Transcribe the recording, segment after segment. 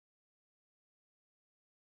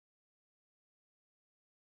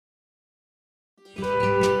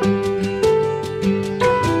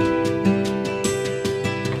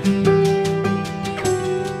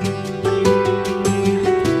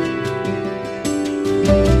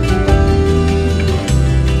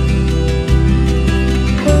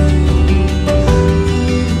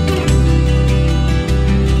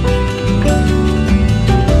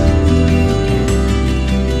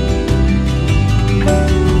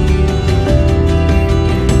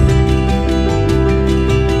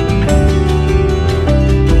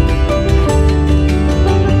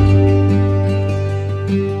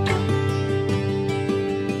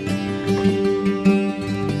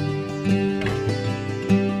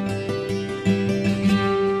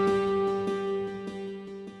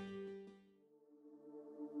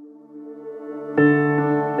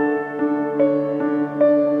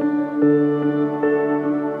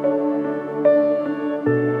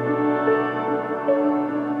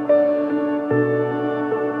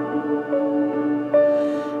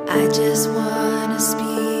just wanna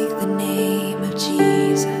speak the name of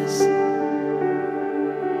Jesus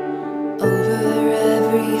over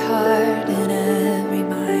every heart and every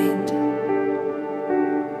mind.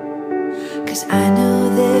 'Cause I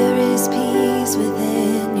know there is peace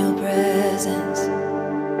within your presence.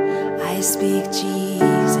 I speak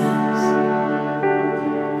Jesus.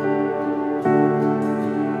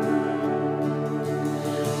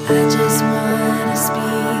 I just wanna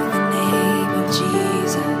speak the name of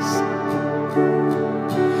Jesus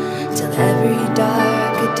till every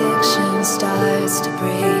dark addiction starts to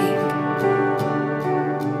break,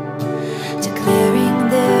 declaring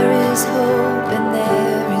there is hope and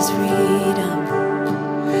there is freedom.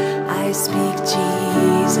 I speak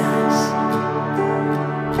Jesus.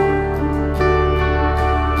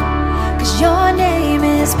 'Cause your name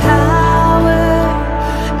is power,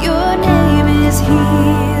 your name is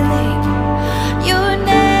healing, your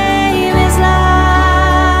name is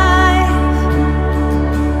life.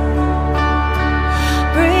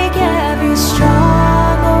 Break every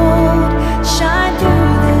stronghold, shine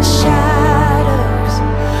through the shadows,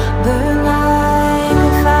 burn like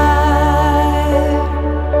a fire.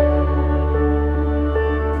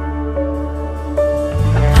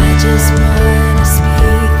 I just wanna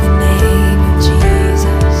speak the name of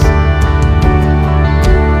Jesus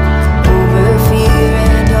over fear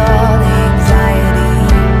and all anxiety,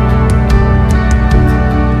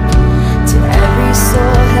 to every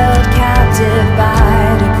soul held captive by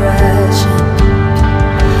depression.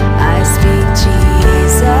 I speak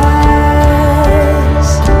Jesus.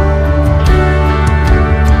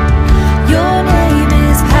 Your name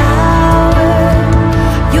is power,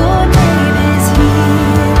 your name is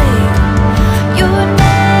healing, your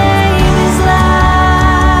name is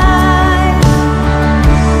life.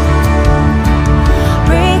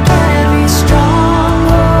 Break every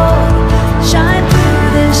stronghold, shine through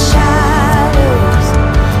the shadows,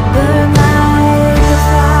 burn like a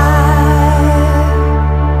fire.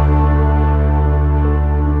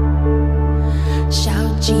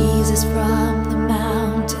 Shout Jesus from the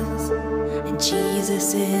mountains, and Jesus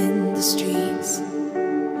in the streets,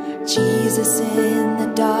 Jesus in the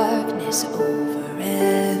darkness over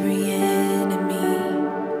every enemy,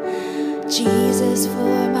 Jesus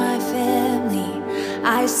for my family.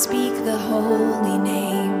 I speak the holy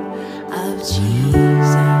name of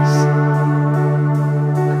Jesus.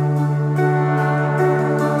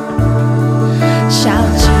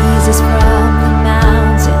 Shout Jesus from the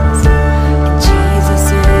mountains, and Jesus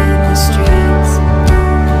in the streets,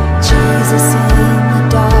 Jesus in the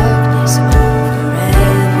darkness over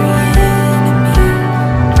every enemy,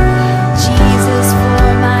 Jesus for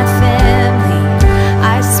my family.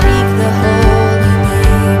 I speak the holy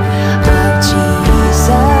name of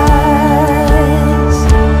Jesus.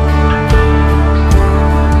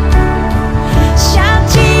 Shout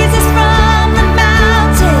Jesus from the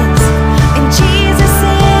mountains, and Jesus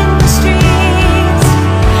in the streets,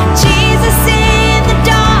 Jesus in the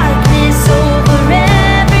darkness over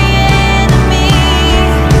every enemy,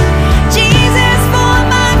 Jesus for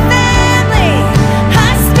my family.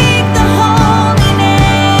 I speak the holy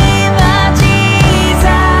name of Jesus.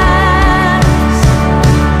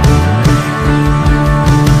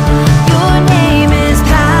 Your name is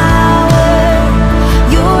power,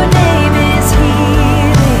 your name is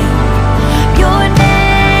healing, your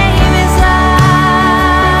name is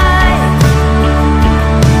life.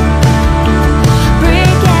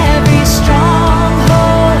 Break every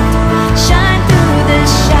stronghold, shine through the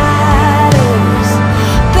shadows,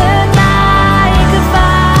 burn like a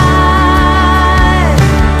fire.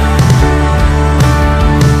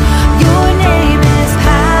 Your name is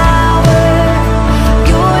power,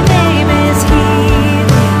 your name is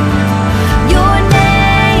healing, your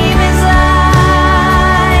name is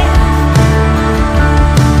life.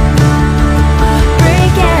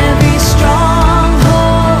 Break every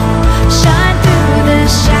stronghold, shine through the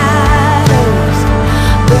shadows,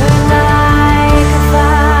 burn like a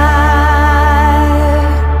fire.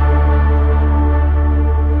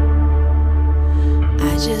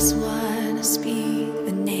 I just wanna speak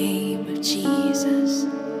the name of Jesus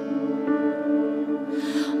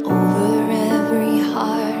over every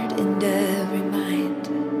heart and every mind.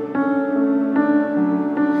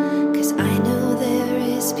 'Cause I know there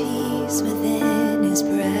is peace within His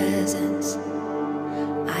presence.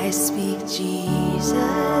 I speak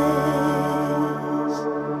Jesus.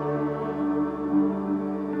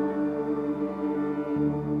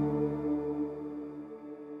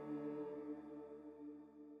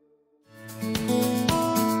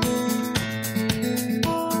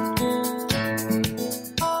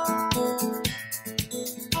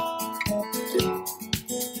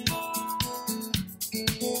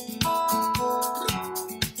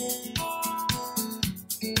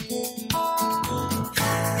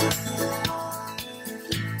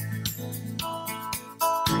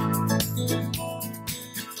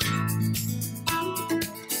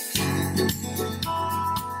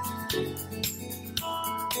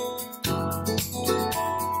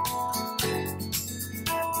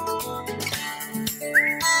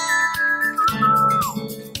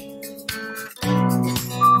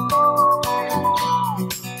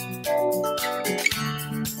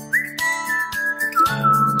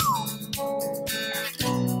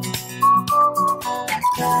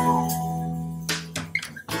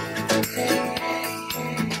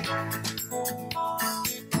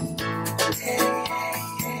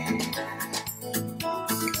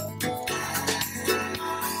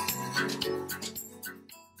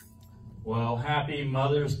 Well, happy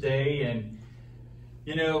Mother's Day. And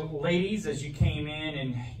you know, ladies, as you came in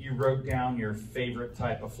and you wrote down your favorite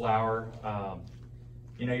type of flower,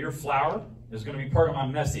 you know, your flower is going to be part of my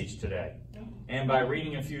message today. And by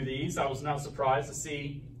reading a few of these, I was not surprised to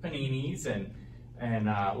see paninis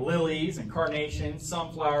and lilies and carnations,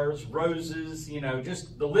 sunflowers, roses, you know,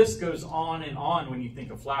 just the list goes on and on when you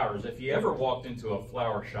think of flowers. If you ever walked into a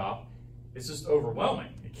flower shop, it's just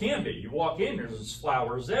overwhelming. It can be. You walk in, there's just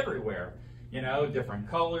flowers everywhere, you know, different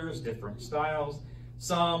colors, different styles.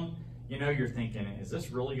 Some, you know, you're thinking, is this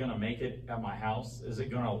really going to make it at my house? Is it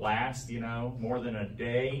going to last, you know, more than a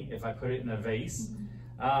day if I put it in a vase?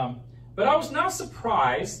 But I was not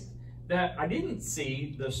surprised that I didn't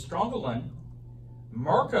see the Strongylan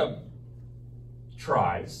Marca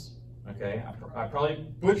tries. Okay, I probably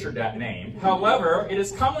butchered that name. However, it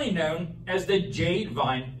is commonly known as the jade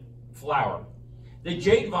vine flower. The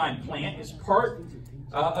jade vine plant is part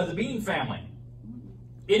of the bean family.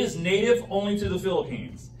 It is native only to the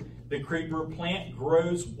Philippines. The creeper plant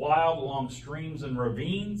grows wild along streams and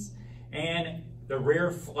ravines, and the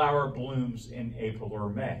rare flower blooms in April or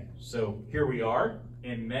May. So here we are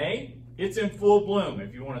in May. It's in full bloom.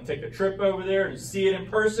 If you want to take a trip over there and see it in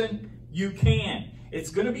person, you can. It's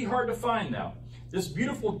going to be hard to find though. This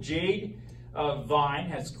beautiful jade vine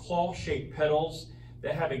has claw-shaped petals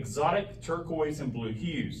that have exotic turquoise and blue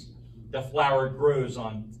hues. The flower grows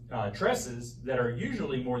on tresses that are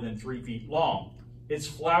usually more than 3 feet long. Its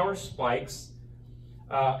flower spikes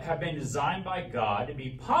have been designed by God to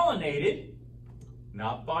be pollinated,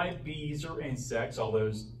 not by bees or insects,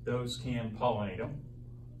 although those can pollinate them,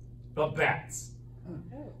 but bats.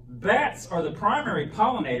 Bats are the primary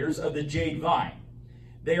pollinators of the jade vine.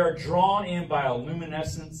 They are drawn in by a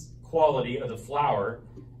luminescence quality of the flower,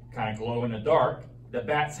 kind of glow in the dark. The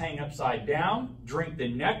bats hang upside down, drink the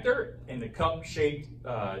nectar in the cup-shaped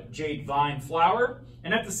jade vine flower,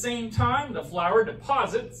 and at the same time, the flower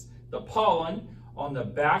deposits the pollen on the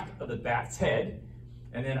back of the bat's head,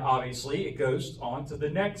 and then obviously it goes on to the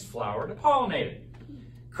next flower to pollinate it.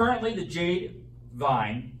 Currently, the jade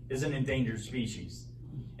vine is an endangered species,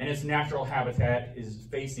 and its natural habitat is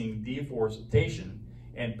facing deforestation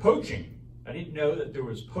and poaching. I didn't know that there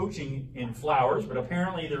was poaching in flowers, but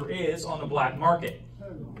apparently there is on the black market.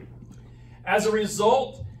 As a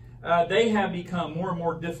result, they have become more and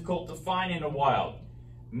more difficult to find in the wild,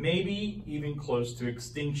 maybe even close to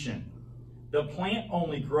extinction. The plant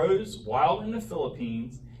only grows wild in the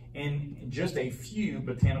Philippines and just a few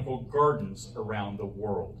botanical gardens around the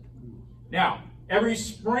world. Now, every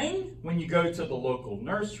spring when you go to the local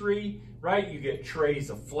nursery, right, you get trays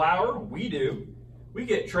of flower. We do. We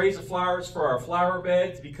get trays of flowers for our flower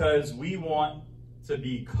beds because we want to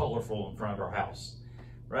be colorful in front of our house,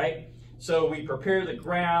 right? So we prepare the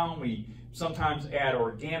ground, we sometimes add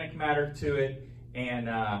organic matter to it, and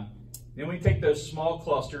then we take those small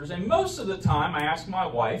clusters, and most of the time I ask my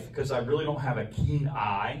wife, because I really don't have a keen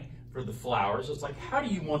eye for the flowers, it's like, how do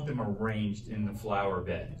you want them arranged in the flower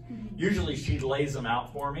bed? Usually she lays them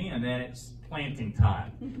out for me, and then it's planting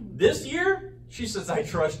time. This year, she says, I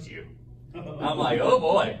trust you. I'm like, oh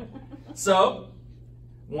boy. So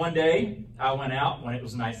one day I went out when it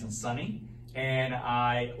was nice and sunny, and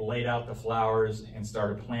I laid out the flowers and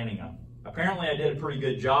started planting them. Apparently I did a pretty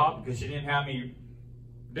good job because she didn't have me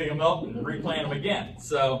dig them up and replant them again.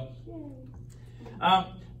 So,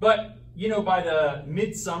 but you know, by the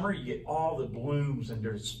midsummer you get all the blooms and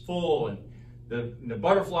there's full, and the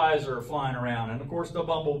butterflies are flying around, and of course the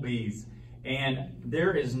bumblebees. And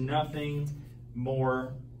there is nothing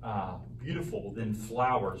more beautiful than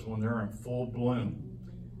flowers when they're in full bloom.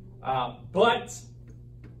 But,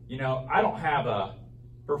 you know, I don't have a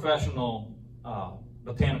professional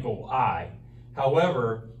botanical eye.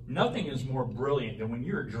 However, nothing is more brilliant than when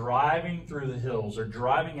you're driving through the hills or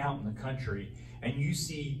driving out in the country and you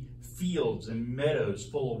see fields and meadows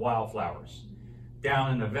full of wildflowers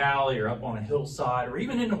down in the valley or up on a hillside or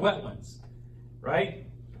even in the wetlands, right?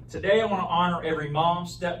 Today I want to honor every mom,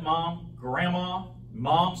 stepmom, grandma,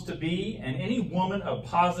 moms-to-be, and any woman of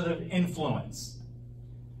positive influence.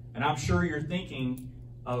 And I'm sure you're thinking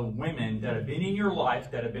of women that have been in your life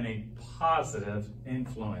that have been a positive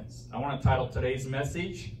influence. I want to title today's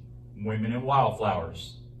message, Women in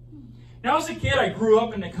Wildflowers. Now, as a kid, I grew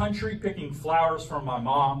up in the country picking flowers from my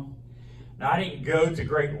mom. Now, I didn't go to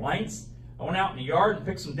great lengths. I went out in the yard and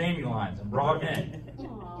picked some dandelions and brought them in.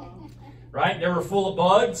 Right? They were full of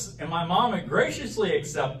bugs, and my mom would graciously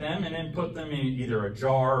accept them and then put them in either a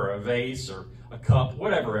jar or a vase or a cup,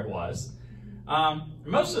 whatever it was.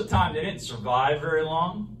 Most of the time, they didn't survive very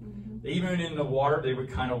long. Even in the water, they would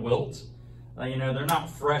kind of wilt. You know, they're not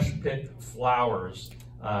fresh-picked flowers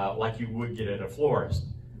like you would get at a florist.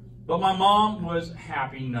 But my mom was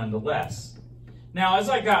happy nonetheless. Now, as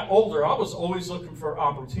I got older, I was always looking for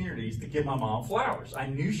opportunities to give my mom flowers. I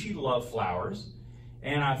knew she loved flowers,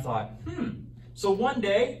 and I thought, So one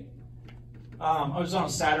day, I was on a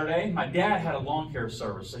Saturday. My dad had a lawn care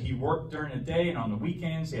service, so he worked during the day, and on the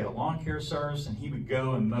weekends he had a lawn care service, and he would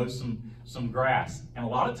go and mow some grass. And a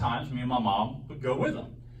lot of times, me and my mom would go with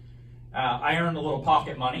him. I earned a little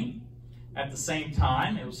pocket money. At the same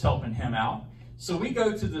time, it was helping him out. So we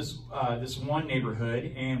go to this one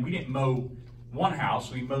neighborhood, and we didn't mow one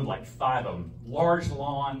house. We mowed like 5 of them, large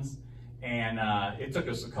lawns, and it took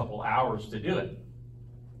us a couple hours to do it.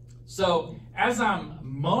 So as I'm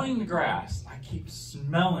mowing the grass, I keep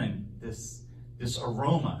smelling this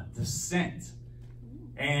aroma, this scent.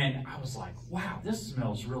 And I was like, wow, this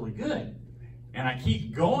smells really good. And I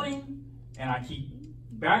keep going, and I keep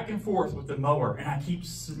back and forth with the mower, and I keep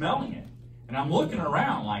smelling it. And I'm looking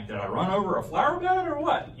around like, did I run over a flower bed or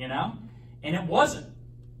what, you know? And it wasn't.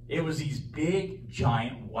 It was these big,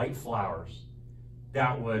 giant white flowers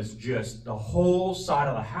that was just the whole side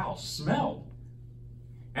of the house smelled.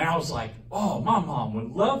 And I was like, oh, my mom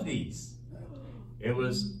would love these. It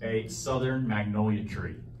was a southern magnolia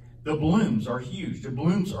tree. The blooms are huge. The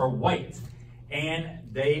blooms are white, and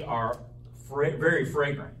they are very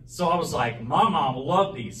fragrant. So I was like, my mom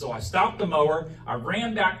loved these. So I stopped the mower. I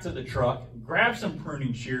ran back to the truck, grabbed some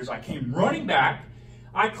pruning shears. I came running back.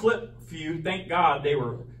 I clipped a few. Thank God they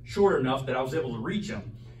were short enough that I was able to reach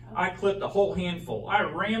them. I clipped a whole handful. I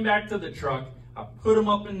ran back to the truck. I put them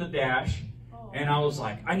up in the dash. And I was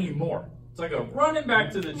like, I need more. So I go running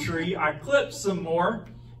back to the tree. I clip some more,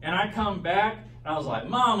 and I come back, and I was like,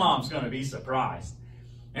 my mom's going to be surprised.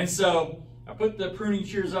 And so I put the pruning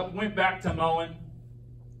shears up, went back to mowing.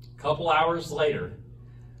 A couple hours later,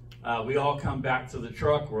 we all come back to the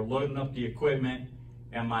truck. We're loading up the equipment,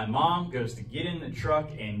 and my mom goes to get in the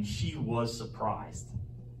truck, and she was surprised.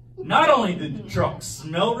 Not only did the truck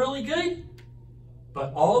smell really good,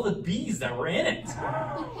 but all the bees that were in it.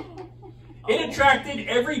 It attracted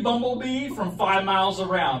every bumblebee from 5 miles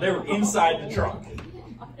around. They were inside the truck.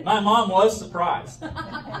 My mom was surprised.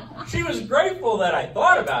 She was grateful that I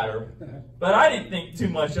thought about her, but I didn't think too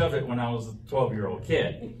much of it when I was a 12-year-old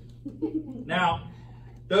kid. Now,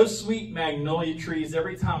 those sweet magnolia trees,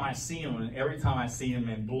 every time I see them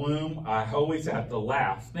in bloom, I always have to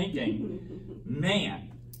laugh, thinking,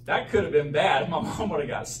 man, that could have been bad if my mom would have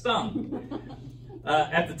got stung.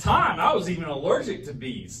 At the time, I was even allergic to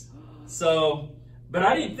bees. So, but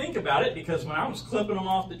I didn't think about it because when I was clipping them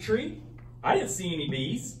off the tree, I didn't see any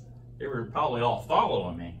bees. They were probably all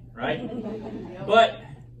following me, right? But,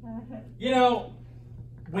 you know,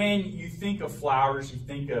 when you think of flowers, you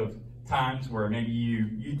think of times where maybe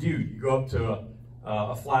you go up to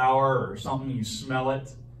a flower or something, you smell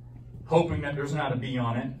it, hoping that there's not a bee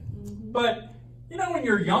on it. But, you know, when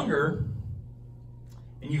you're younger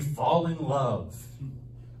and you fall in love,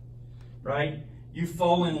 right? You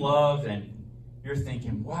fall in love and you're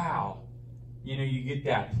thinking, wow, you know, you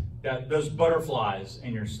get those butterflies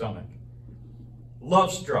in your stomach.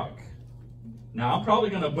 Love struck. Now, I'm probably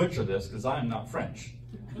going to butcher this because I am not French.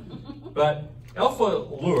 But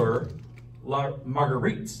Wildflowers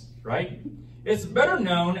marguerites, right? It's better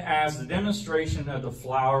known as the demonstration of the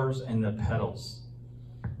flowers and the petals.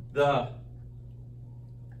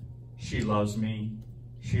 She loves me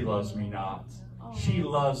not. She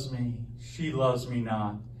loves me. She loves me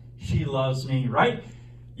not. She loves me, right?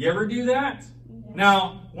 You ever do that?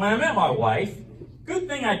 Now, when I met my wife, good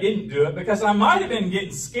thing I didn't do it because I might have been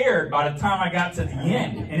getting scared by the time I got to the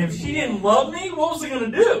end. And if she didn't love me, what was I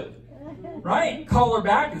going to do? Right? Call her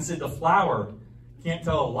back and said the flower can't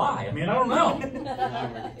tell a lie. I mean, I don't know.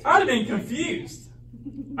 I'd have been confused.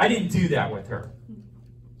 I didn't do that with her.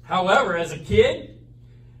 However, as a kid,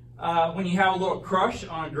 when you have a little crush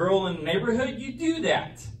on a girl in the neighborhood, you do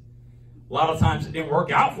that. A lot of times it didn't work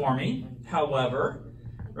out for me, however,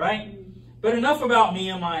 right? But enough about me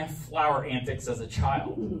and my flower antics as a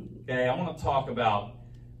child. Okay, I want to talk about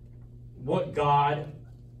what God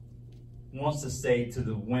wants to say to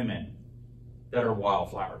the women that are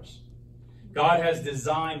wildflowers. God has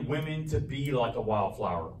designed women to be like a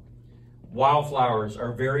wildflower. Wildflowers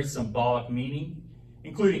are very symbolic meaning,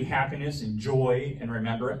 including happiness and joy and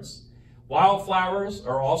remembrance. Wildflowers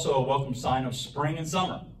are also a welcome sign of spring and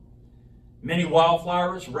summer. Many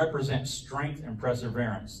wildflowers represent strength and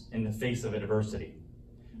perseverance in the face of adversity.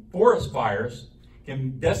 Forest fires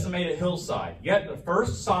can decimate a hillside, yet the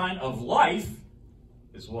first sign of life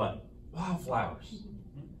is what? Wildflowers.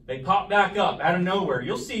 They pop back up out of nowhere.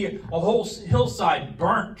 You'll see a whole hillside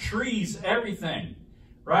burnt, trees, everything.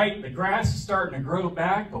 right? The grass is starting to grow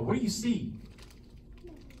back, but what do you see?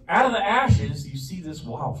 Out of the ashes, you see this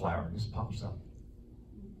wildflower just pops up.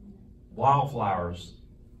 Wildflowers,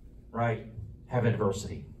 right, have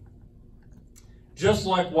adversity. Just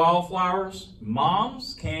like wildflowers,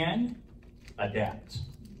 moms can adapt.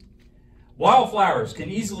 Wildflowers can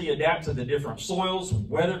easily adapt to the different soils,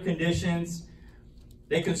 weather conditions.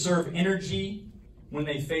 They conserve energy when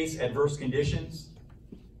they face adverse conditions.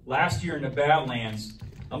 Last year in the Badlands,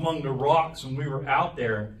 among the rocks when we were out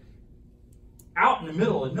there, out in the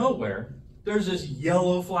middle of nowhere, there's this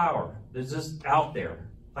yellow flower that's just out there,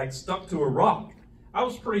 like stuck to a rock. I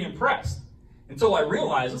was pretty impressed until I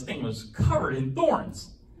realized this thing was covered in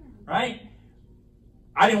thorns, right?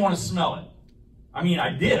 I didn't want to smell it. I mean, I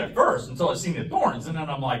did at first until I seen the thorns, and then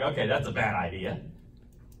I'm like, okay, that's a bad idea.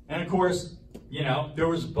 And of course, you know, there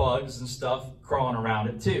was bugs and stuff crawling around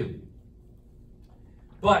it too.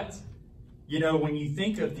 But, you know, when you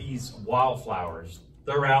think of these wildflowers,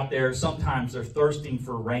 they're out there, sometimes they're thirsting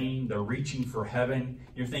for rain, they're reaching for heaven.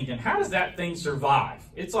 You're thinking, how does that thing survive?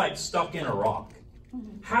 It's like stuck in a rock.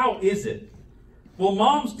 How is it? Well,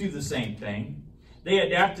 moms do the same thing. They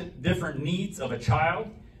adapt to different needs of a child.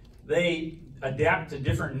 They adapt to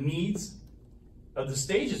different needs of the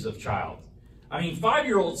stages of child. I mean,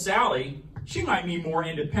 5-year-old Sally, she might be more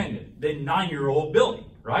independent than 9-year-old Billy,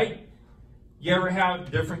 right? You ever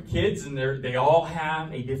have different kids and they all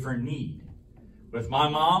have a different need? With my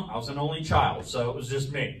mom, I was an only child, so it was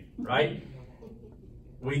just me, right?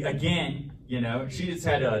 Again, you know, she just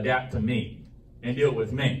had to adapt to me and deal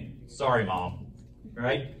with me. Sorry, Mom,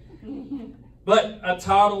 right? But a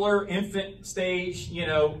toddler, infant stage, you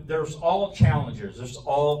know, there's all challenges. There's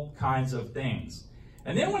all kinds of things.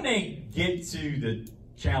 And then when they get to the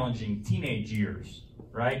challenging teenage years,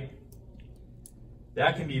 right?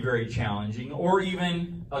 That can be very challenging. Or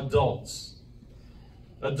even adults.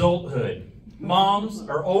 Adulthood. Moms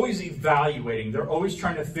are always evaluating. They're always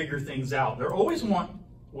trying to figure things out. They always want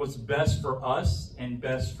what's best for us and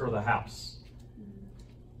best for the house.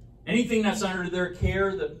 Anything that's under their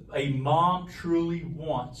care, that a mom truly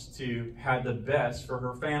wants to have the best for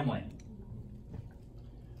her family.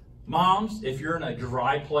 Moms, if you're in a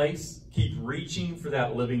dry place, keep reaching for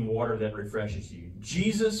that living water that refreshes you.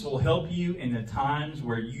 Jesus will help you in the times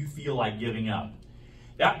where you feel like giving up.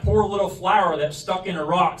 That poor little flower that's stuck in a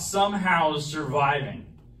rock somehow is surviving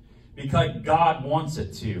because God wants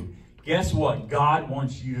it to. Guess what? God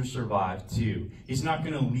wants you to survive too. He's not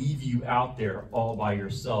going to leave you out there all by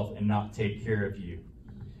yourself and not take care of you.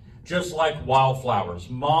 Just like wildflowers,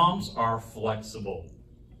 moms are flexible.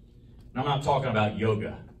 And I'm not talking about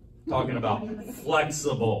yoga. I'm talking about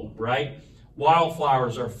flexible, right?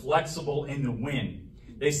 Wildflowers are flexible in the wind.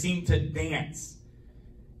 They seem to dance.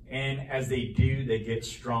 And as they do, they get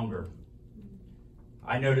stronger.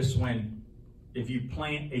 I notice if you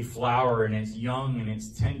plant a flower and it's young and it's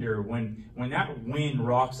tender, when that wind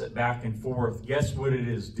rocks it back and forth, guess what it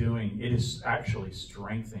is doing? It is actually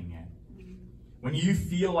strengthening it. When you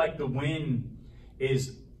feel like the wind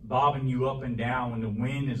is bobbing you up and down, when the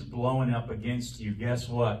wind is blowing up against you, guess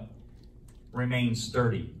what? Remain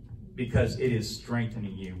sturdy because it is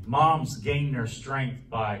strengthening you. Moms gain their strength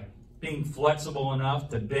by being flexible enough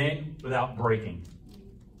to bend without breaking.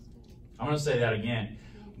 I'm going to say that again.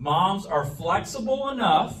 Moms are flexible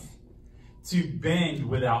enough to bend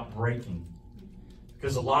without breaking.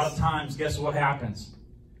 Because a lot of times, guess what happens?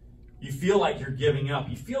 You feel like you're giving up.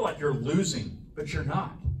 You feel like you're losing, but you're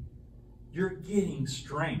not. You're getting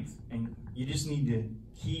strength, and you just need to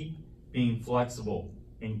keep being flexible,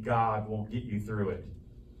 and God will get you through it.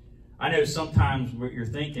 I know sometimes what you're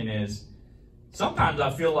thinking is, sometimes I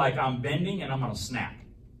feel like I'm bending and I'm going to snap,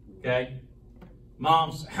 okay?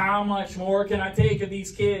 Moms, how much more can I take of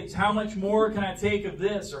these kids? How much more can I take of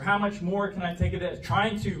this? Or how much more can I take of this?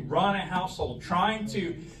 Trying to run a household, trying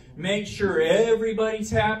to make sure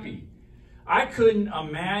everybody's happy. I couldn't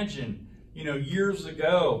imagine, years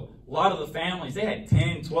ago, a lot of the families, they had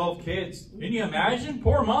 10, 12 kids. Can you imagine?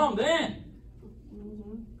 Poor mom then.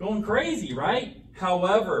 Going crazy, right?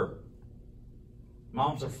 However,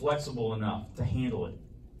 moms are flexible enough to handle it.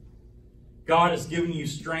 God has given you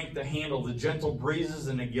strength to handle the gentle breezes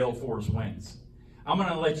and the gale force winds. I'm going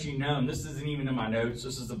to let you know, and this isn't even in my notes,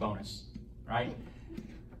 this is a bonus, right?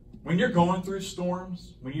 When you're going through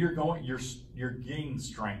storms, you're getting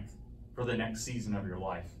strength for the next season of your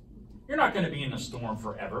life. You're not going to be in a storm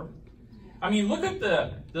forever. I mean, look at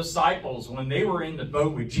the disciples when they were in the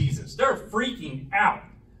boat with Jesus. They're freaking out.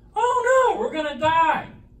 Oh no, we're going to die.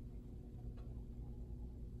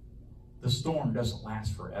 The storm doesn't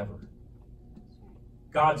last forever.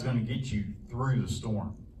 God's going to get you through the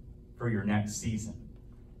storm for your next season.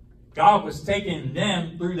 God was taking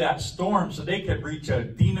them through that storm so they could reach a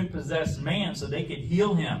demon-possessed man so they could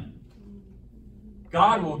heal him.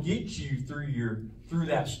 God will get you through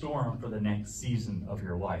that storm for the next season of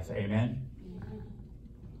your life. Amen?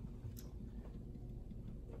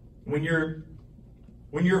 When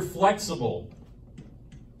you're flexible,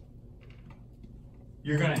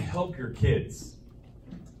 you're going to help your kids.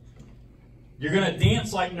 You're going to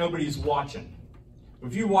dance like nobody's watching.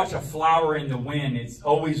 If you watch a flower in the wind, it's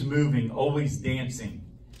always moving, always dancing.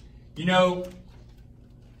 You know,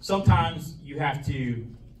 sometimes you have to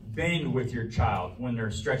bend with your child when they're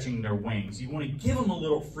stretching their wings. You want to give them a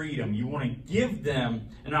little freedom. You want to give them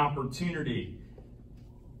an opportunity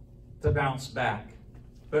to bounce back.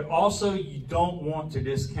 But also, you don't want to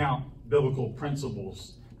discount biblical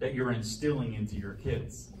principles that you're instilling into your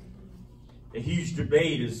kids. A huge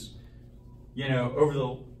debate is, you know,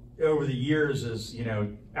 over the years is, you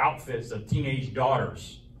know, outfits of teenage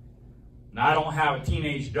daughters. Now, I don't have a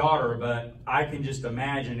teenage daughter, but I can just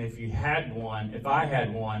imagine if I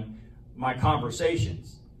had one, my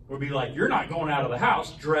conversations would be like, you're not going out of the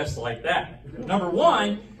house dressed like that. Number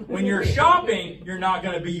one, when you're shopping, you're not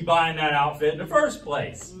going to be buying that outfit in the first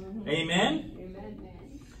place. Amen?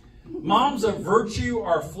 Moms of virtue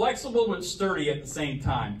are flexible but sturdy at the same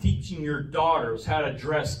time, teaching your daughters how to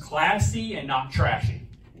dress classy and not trashy.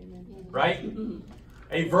 Right?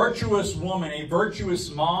 A virtuous woman, a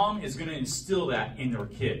virtuous mom is going to instill that in their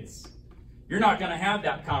kids. You're not going to have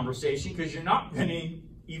that conversation because you're not going to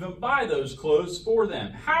even buy those clothes for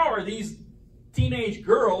them. How are these teenage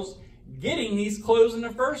girls getting these clothes in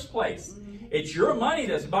the first place? It's your money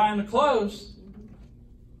that's buying the clothes.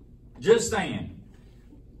 Just saying.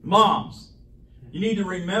 Moms, you need to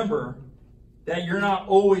remember that you're not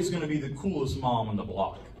always going to be the coolest mom on the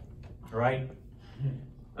block. Right?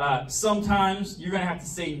 Sometimes you're going to have to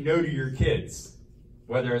say no to your kids,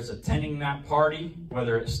 whether it's attending that party,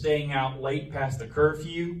 whether it's staying out late past the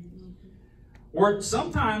curfew, or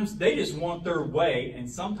sometimes they just want their way, and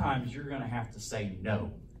sometimes you're going to have to say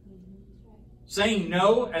no. Saying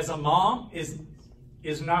no as a mom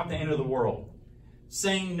is not the end of the world.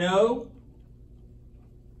 Saying no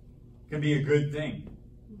can be a good thing.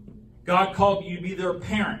 God called you to be their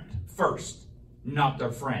parent first, not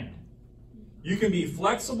their friend. You can be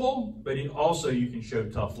flexible, but also you can show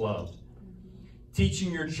tough love.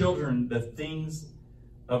 Teaching your children the things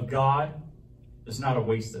of God is not a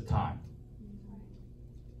waste of time.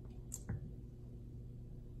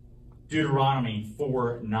 Deuteronomy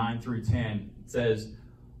 4:9-10 says,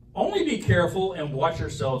 only be careful and watch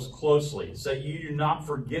yourselves closely, so you do not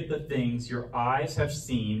forget the things your eyes have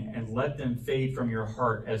seen and let them fade from your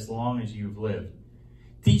heart as long as you've lived.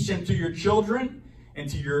 Teach them to your children and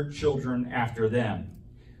to your children after them.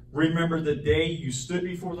 Remember the day you stood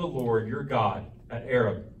before the Lord your God at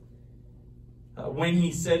Arab, when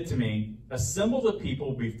he said to me, assemble the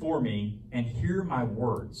people before me and hear my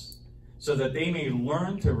words, so that they may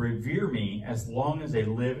learn to revere me as long as they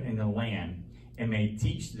live in the land, and may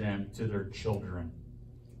teach them to their children.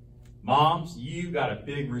 Moms, you got a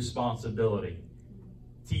big responsibility,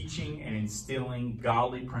 teaching and instilling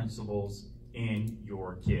godly principles in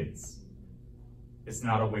your kids. It's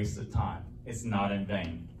not a waste of time. It's not in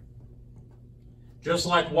vain. Just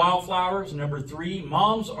like wildflowers, number 3,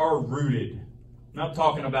 moms are rooted. I'm not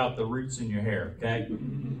talking about the roots in your hair, okay?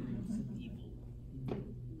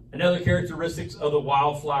 Another characteristic of the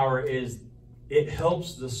wildflower is it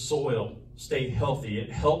helps the soil stay healthy.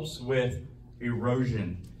 It helps with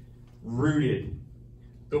erosion. Rooted.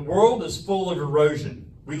 The world is full of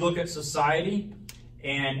erosion. We look at society,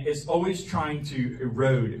 and it's always trying to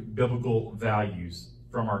erode biblical values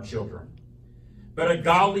from our children. But a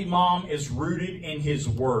godly mom is rooted in his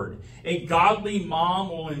word. A godly mom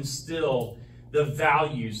will instill the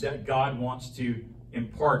values that God wants to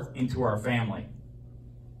impart into our family.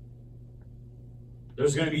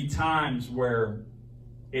 There's going to be times where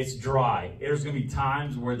it's dry. There's going to be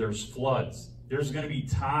times where there's floods. There's going to be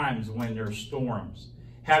times when there's storms.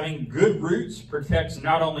 Having good roots protects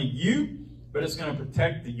not only you, but it's going to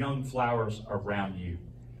protect the young flowers around you.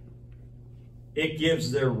 It gives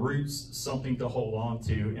their roots something to hold on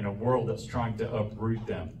to in a world that's trying to uproot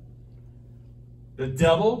them. The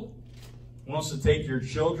devil wants to take your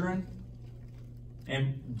children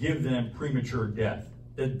and give them premature death.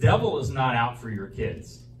 The devil is not out for your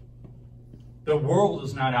kids. The world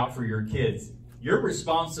is not out for your kids. Your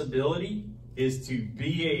responsibility is to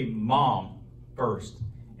be a mom first,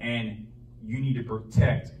 and you need to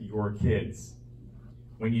protect your kids.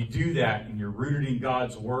 When you do that and you're rooted in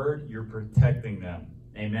God's word, you're protecting them.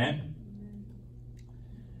 Amen?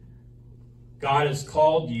 God has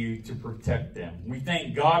called you to protect them. We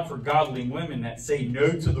thank God for godly women that say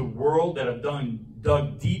no to the world, that have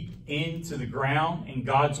dug deep into the ground in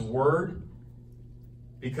God's word.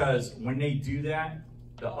 Because when they do that,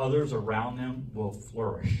 the others around them will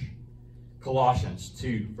flourish. Colossians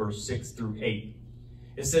 2, verse 6 through 8.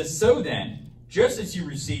 It says, so then, just as you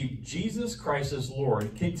received Jesus Christ as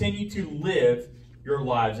Lord, continue to live your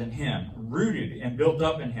lives in him, rooted and built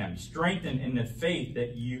up in him, strengthened in the faith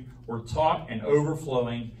that you were taught, and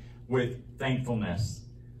overflowing with thankfulness.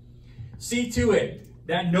 See to it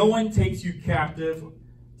that no one takes you captive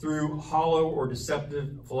through hollow or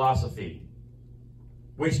deceptive philosophy,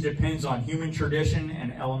 which depends on human tradition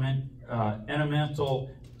and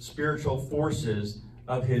elemental spiritual forces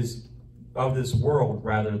of this world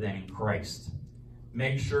rather than in Christ.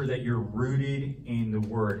 Make sure that you're rooted in the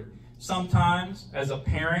Word. Sometimes, as a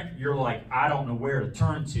parent, you're like, I don't know where to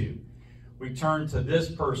turn to. We turn to this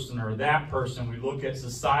person or that person. We look at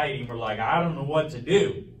society and we're like, I don't know what to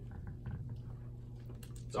do.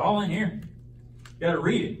 It's all in here. You got to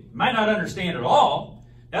read it. You might not understand it all.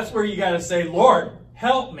 That's where you got to say, Lord,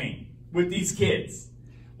 help me with these kids.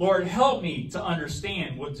 Lord, help me to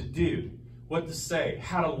understand what to do, what to say,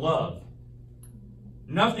 how to love.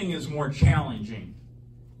 Nothing is more challenging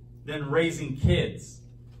than raising kids.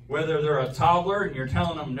 Whether they're a toddler and you're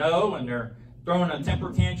telling them no and they're throwing a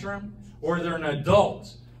temper tantrum, or they're an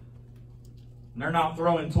adult and they're not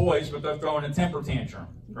throwing toys, but they're throwing a temper tantrum,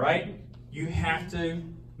 right? You have to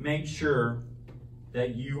make sure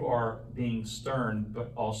that you are being stern,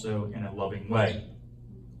 but also in a loving way.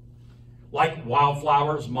 Like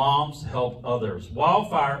wildflowers, moms help others.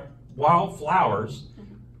 Wildflowers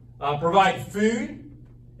provide food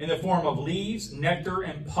in the form of leaves, nectar,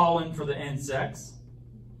 and pollen for the insects.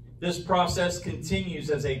 This process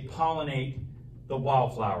continues as they pollinate the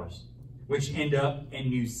wildflowers, which end up in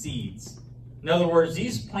new seeds. In other words,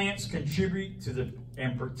 these plants contribute to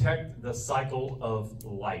and protect the cycle of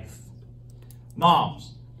life.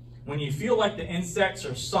 Moms, when you feel like the insects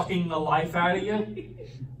are sucking the life out of you,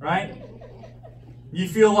 right? You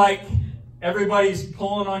feel like everybody's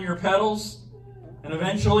pulling on your petals, and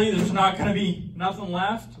eventually there's not going to be nothing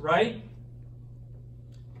left, right?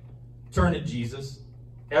 Turn to Jesus.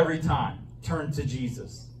 Every time, turn to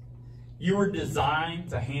Jesus. You were designed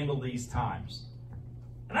to handle these times.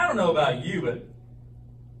 And I don't know about you, but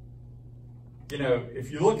if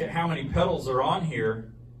you look at how many petals are on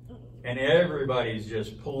here, and everybody's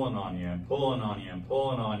just pulling on you and pulling on you and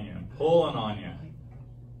pulling on you and pulling on you,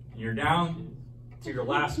 and you're down to your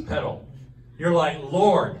last petal. You're like,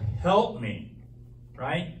 Lord, help me,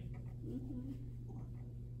 right?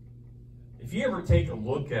 If you ever take a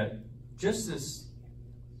look at just this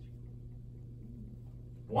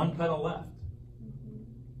one petal left,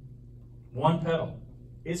 one petal,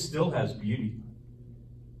 it still has beauty.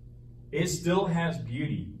 It still has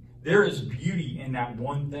beauty. There is beauty in that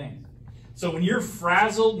one thing. So when you're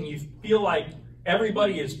frazzled and you feel like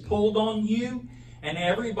everybody has pulled on you and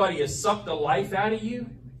everybody has sucked the life out of you,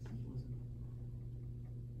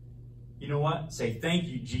 you know what? Say, thank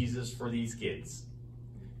you, Jesus, for these kids.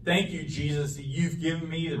 Thank you, Jesus, that you've given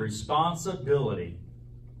me the responsibility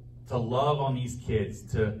to love on these kids,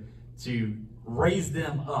 to raise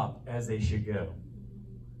them up as they should go.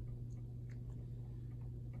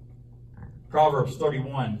 Proverbs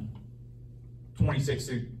 31, 26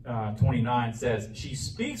 through 29 says, she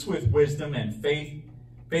speaks with wisdom, and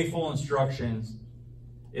faithful instructions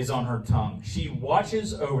is on her tongue. She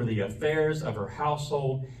watches over the affairs of her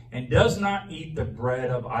household and does not eat the bread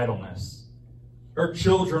of idleness. Her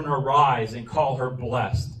children arise and call her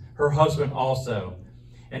blessed, her husband also,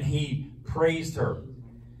 and he praised her.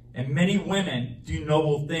 And many women do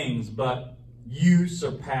noble things, but you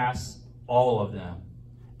surpass all of them.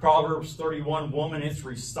 Proverbs 31, woman, it's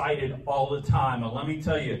recited all the time. And let me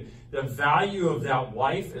tell you, the value of that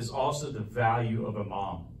wife is also the value of a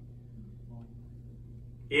mom.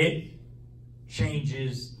 It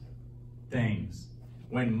changes things.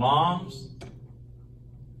 When moms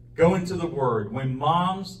go into the Word, when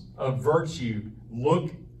moms of virtue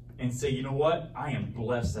look and say, you know what? I am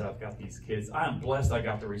blessed that I've got these kids. I am blessed I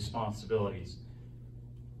got the responsibilities.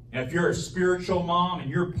 And if you're a spiritual mom and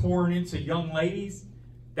you're pouring into young ladies,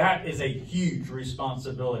 that is a huge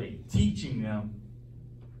responsibility. Teaching them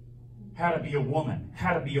how to be a woman,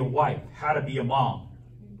 how to be a wife, how to be a mom.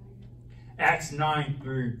 Acts 9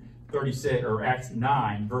 through 36, or Acts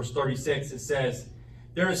 9, verse 36, it says,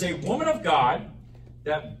 there is a woman of God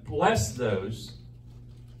that blessed those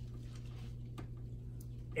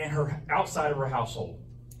in her outside of her household,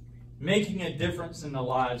 making a difference in the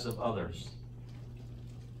lives of others.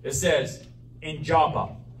 It says, in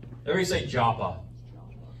Joppa, Everybody say Joppa.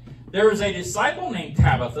 There was a disciple named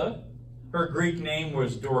Tabitha. Her Greek name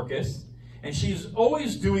was Dorcas. And she's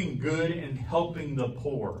always doing good and helping the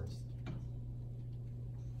poor.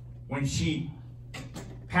 When she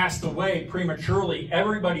passed away prematurely,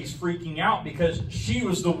 everybody's freaking out because she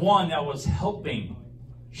was the one that was helping.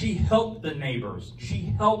 She helped the neighbors.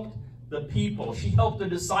 She helped the people. She helped the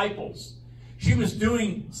disciples. She was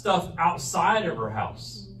doing stuff outside of her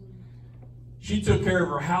house. She took care of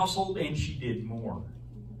her household and she did more.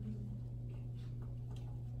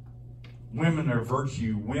 Women of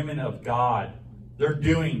virtue, women of God, they're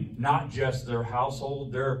doing not just their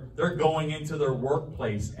household, they're going into their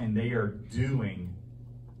workplace and they are doing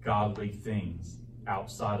godly things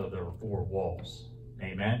outside of their four walls.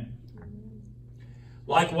 Amen.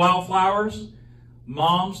 Like wildflowers,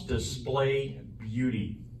 moms display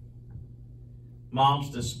beauty. Moms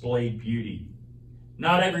display beauty.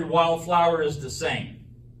 Not every wildflower is the same,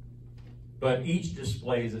 but each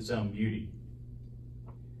displays its own beauty.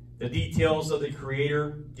 The details of the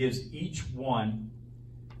Creator gives each one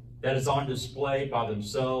that is on display by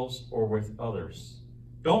themselves or with others.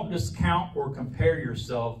 Don't discount or compare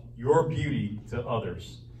yourself, your beauty, to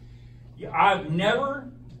others. I've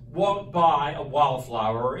never walked by a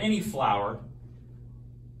wildflower or any flower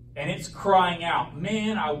and it's crying out,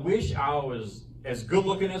 man, I wish I was as good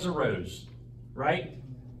looking as a rose, right?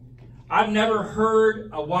 I've never heard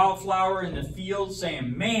a wildflower in the field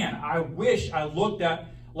saying, man, I wish I looked at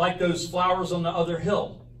like those flowers on the other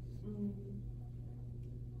hill.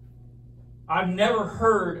 I've never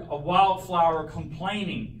heard a wildflower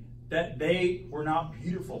complaining that they were not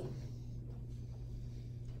beautiful.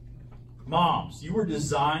 Moms, you were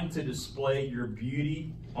designed to display your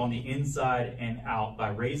beauty on the inside and out by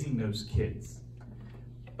raising those kids,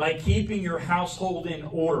 by keeping your household in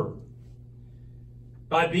order,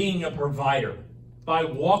 by being a provider, by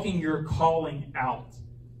walking your calling out,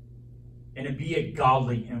 and to be a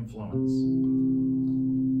godly influence,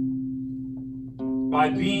 by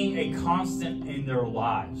being a constant in their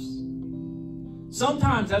lives.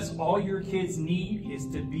 Sometimes that's all your kids need, is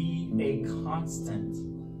to be a constant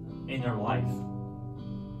in their life.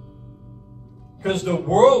 Because the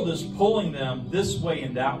world is pulling them this way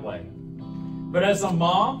and that way. But as a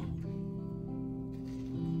mom,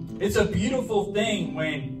 it's a beautiful thing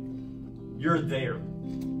when you're there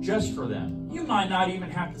just for them. You might not even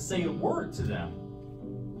have to say a word to them,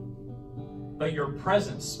 but your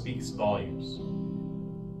presence speaks volumes.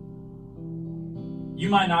 You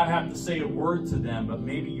might not have to say a word to them, but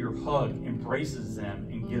maybe your hug embraces them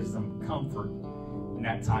and gives them comfort in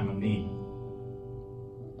that time of need.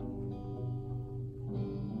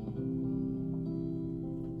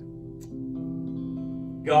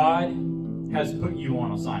 God has put you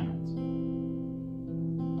on assignment.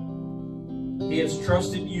 He has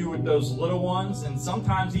trusted you with those little ones, and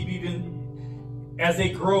sometimes even as they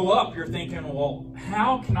grow up, you're thinking, well,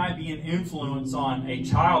 how can I be an influence on a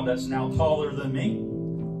child that's now taller than me?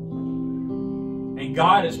 And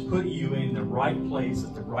God has put you in the right place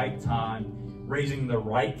at the right time, raising the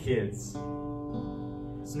right kids.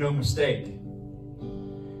 It's no mistake.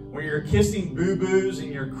 When you're kissing boo-boos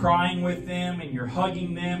and you're crying with them and you're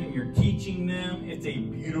hugging them and you're teaching them, it's a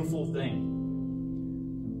beautiful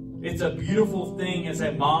thing. It's a beautiful thing as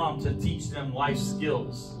a mom to teach them life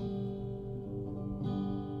skills.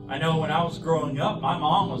 I know when I was growing up, my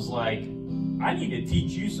mom was like, I need to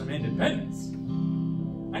teach you some independence.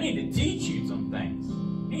 I need to teach you some things.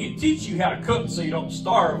 I need to teach you how to cook so you don't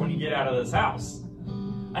starve when you get out of this house.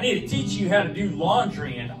 I need to teach you how to do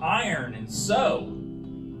laundry and iron and sew.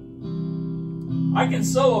 I can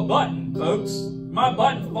sew a button, folks. My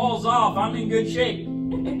button falls off, I'm in good shape.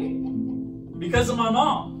 Because of my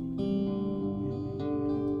mom.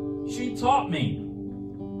 She taught me.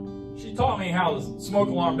 She taught me how the smoke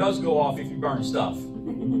alarm does go off if you burn stuff.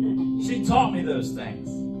 She taught me those things.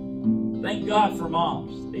 Thank God for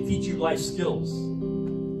moms. They teach you life skills.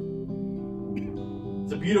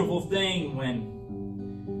 It's a beautiful thing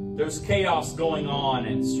when there's chaos going on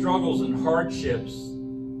and struggles and hardships,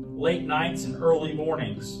 late nights and early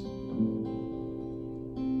mornings.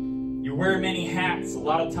 You wear many hats. A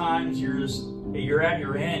lot of times you're at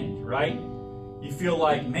your end, right? You feel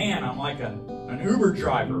like, man, I'm like an Uber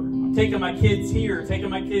driver. I'm taking my kids here, taking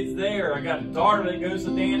my kids there. I got a daughter that goes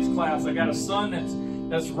to dance class. I got a son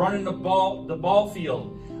that's running the ball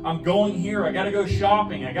field. I'm going here. I got to go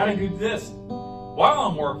shopping. I got to do this. While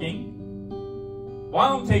I'm working,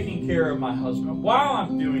 while I'm taking care of my husband, while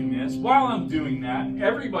I'm doing this, while I'm doing that,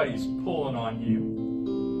 everybody's pulling on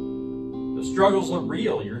you. The struggles are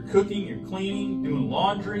real. You're cooking, you're cleaning, doing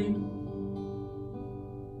laundry.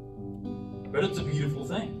 But it's a beautiful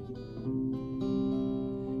thing.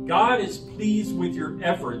 God is pleased with your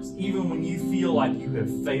efforts even when you feel like you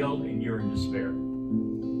have failed and you're in despair.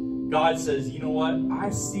 God says, you know what? I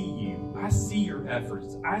see you. I see your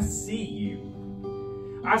efforts. I see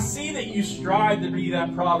you. I see that you strive to be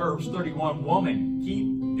that Proverbs 31 woman.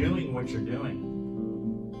 Keep doing what you're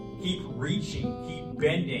doing. Keep reaching. Keep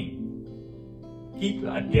bending. Keep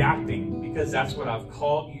adapting, because that's what I've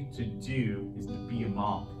called you to do, is to be a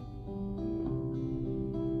mom.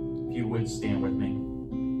 If you would stand with me.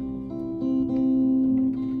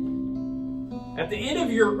 At the end of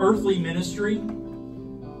your earthly ministry,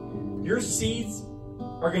 your seeds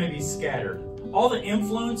are going to be scattered. All the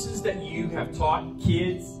influences that you have taught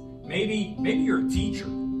kids, maybe you're a teacher.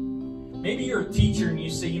 Maybe you're a teacher and you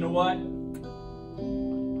say, you know what?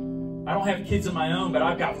 I don't have kids of my own, but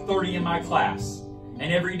I've got 30 in my class.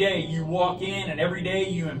 And every day you walk in and every day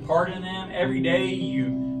you impart in them. Every day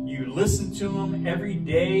you listen to them. Every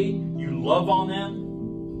day you love on them.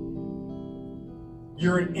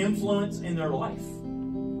 You're an influence in their life.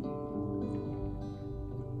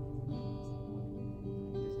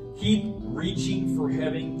 Keep reaching for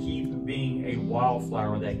heaven. Keep being a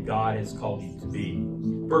wildflower that God has called you to be.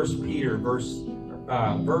 1 Peter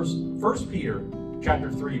chapter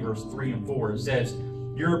 3, verse 3 and 4, it says,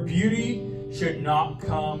 your beauty should not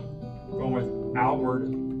come from with outward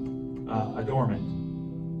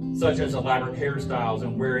adornment, such as elaborate hairstyles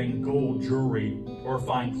and wearing gold jewelry or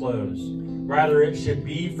fine clothes. Rather, it should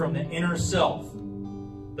be from the inner self,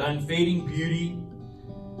 the unfading beauty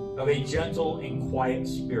of a gentle and quiet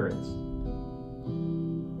spirit,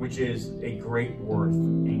 which is a great worth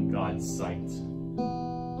in God's sight.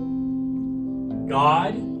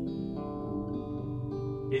 God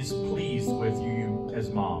is pleased with you as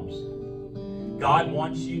moms. God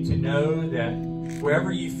wants you to know that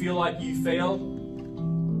wherever you feel like you failed,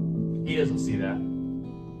 He doesn't see that.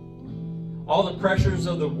 All the pressures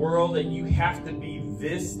of the world that you have to be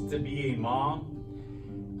this to be a mom,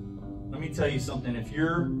 let me tell you something. If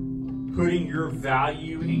you're putting your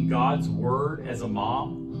value in God's word as a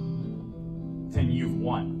mom, then you've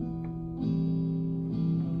won.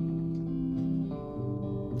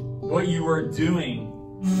 What you are doing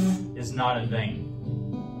is not in vain.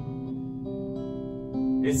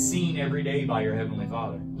 It's seen every day by your Heavenly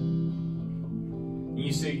Father. And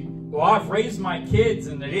you say, well, I've raised my kids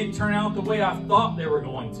and they didn't turn out the way I thought they were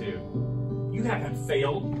going to. You haven't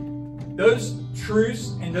failed. Those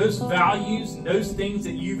truths and those values and those things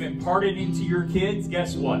that you've imparted into your kids,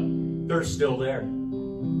 guess what? They're still there.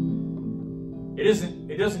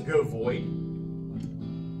 It doesn't go void.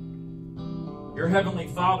 Your Heavenly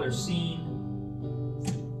Father, seeing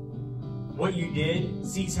what you did,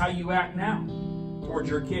 sees how you act now towards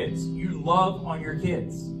your kids. You love on your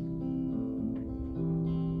kids.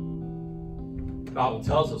 The Bible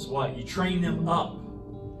tells us what? You train them up,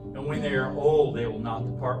 and when they are old, they will not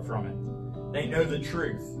depart from it. They know the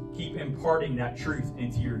truth. Keep imparting that truth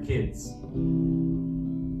into your kids.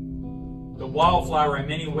 The wildflower, in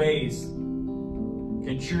many ways,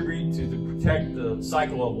 contribute to protect the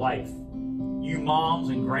cycle of life. You moms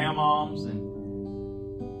and grandmoms and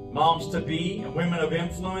moms-to-be and women of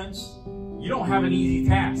influence, you don't have an easy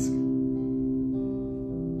task.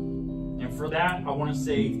 And for that, I want to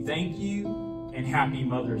say thank you and happy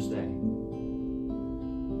Mother's Day.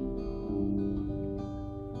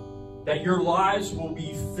 That your lives will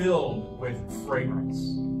be filled with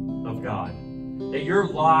fragrance of God. That your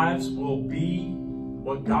lives will be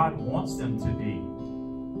what God wants them to be.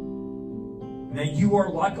 And that you are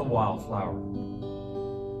like a wildflower.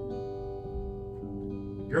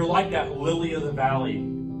 You're like that lily of the valley.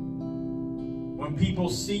 When people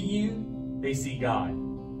see you, they see God.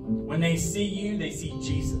 When they see you, they see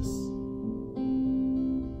Jesus.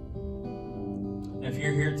 And if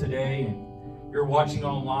you're here today and you're watching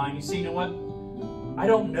online, you say, you know what? I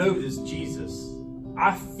don't know this Jesus.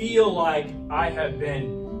 I feel like I have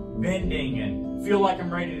been bending and feel like I'm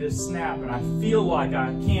ready to snap, and I feel like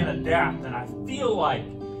I can't adapt, and I feel like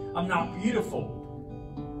I'm not beautiful.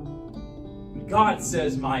 God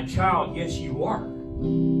says, my child, yes, you are. I'm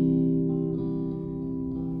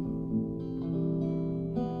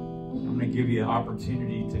going to give you an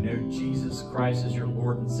opportunity to know Jesus Christ as your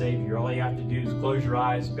Lord and Savior. All you have to do is close your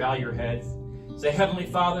eyes, bow your heads, say, Heavenly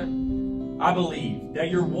Father, I believe that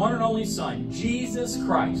your one and only Son, Jesus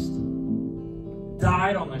Christ,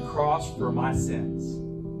 died on the cross for my sins.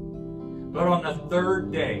 But on the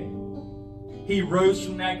third day, He rose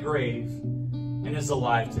from that grave and is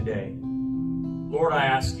alive today. Lord, I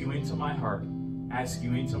ask you into my heart, ask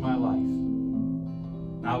you into my life.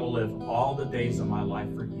 And I will live all the days of my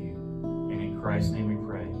life for you. And in Christ's name we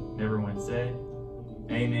pray. And everyone said,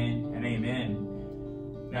 amen and amen.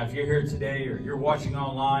 Now, if you're here today or you're watching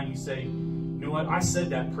online, you say, you know what, I said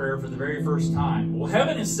that prayer for the very first time. Well,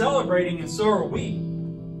 heaven is celebrating, and so are we.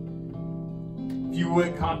 If you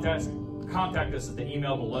would, contact us at the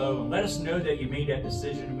email below and let us know that you made that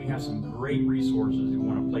decision. We have some great resources we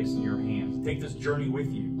want to place in your hands. Take this journey with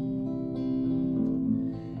you.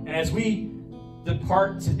 And as we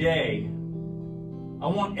depart today, I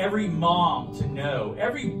want every mom to know,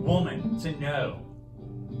 every woman to know,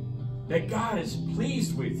 that God is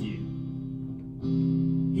pleased with you.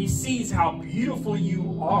 He sees how beautiful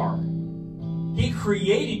you are. He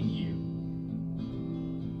created you.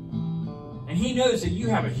 And He knows that you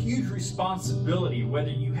have a huge responsibility, whether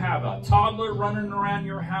you have a toddler running around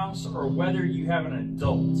your house or whether you have an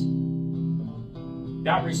adult.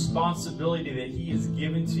 That responsibility that He has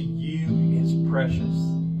given to you is precious.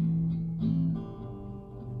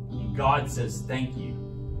 And God says thank you.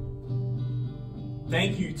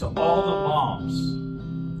 Thank you to all the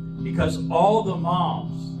moms, because all the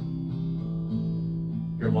moms,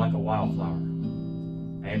 you're like a wildflower.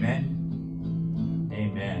 Amen?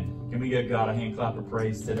 Amen. Can we give God a hand clap of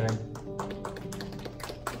praise today?